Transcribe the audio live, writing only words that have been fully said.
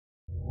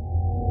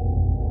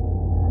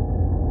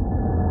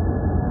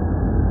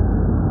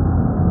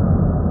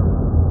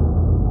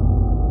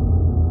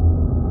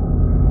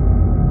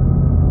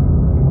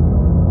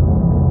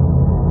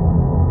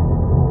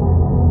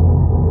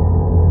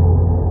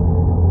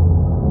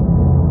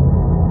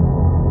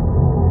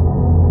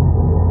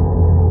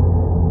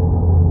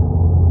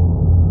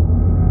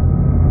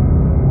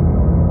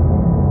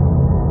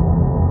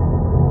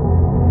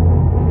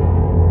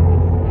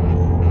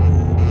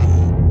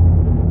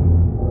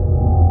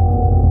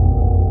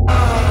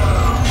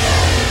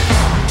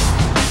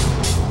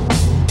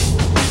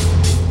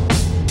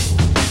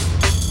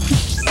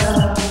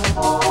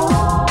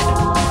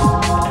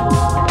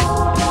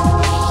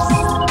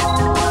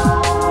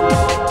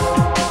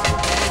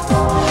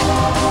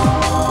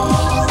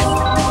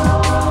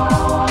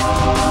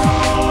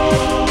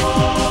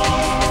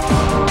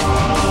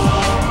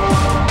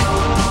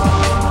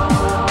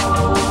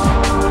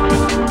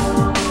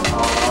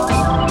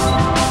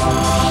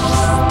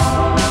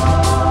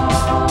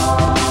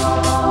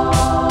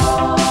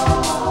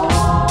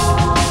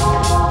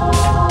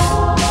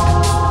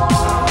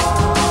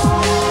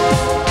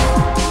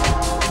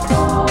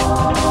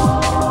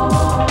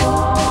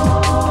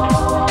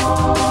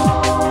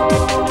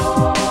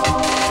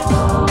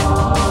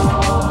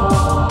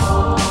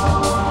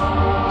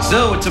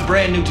So it's a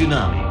brand new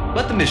Toonami,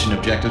 but the mission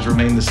objectives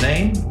remain the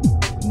same.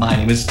 My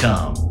name is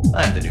Tom.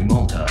 I'm the new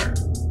Moltar.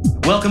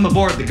 Welcome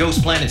aboard the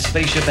Ghost Planet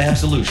spaceship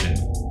Absolution,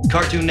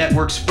 Cartoon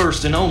Network's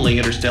first and only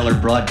interstellar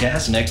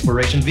broadcast and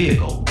exploration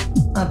vehicle.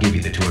 I'll give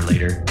you the tour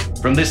later.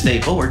 From this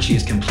day forward, she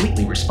is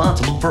completely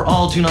responsible for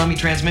all Toonami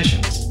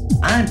transmissions.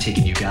 I'm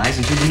taking you guys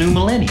into the new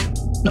millennium.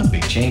 No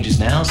big changes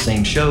now,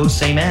 same show,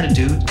 same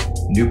attitude.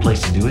 New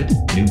place to do it,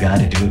 new guy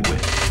to do it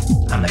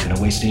with. I'm not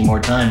gonna waste any more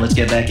time, let's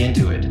get back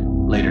into it.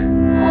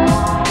 Later.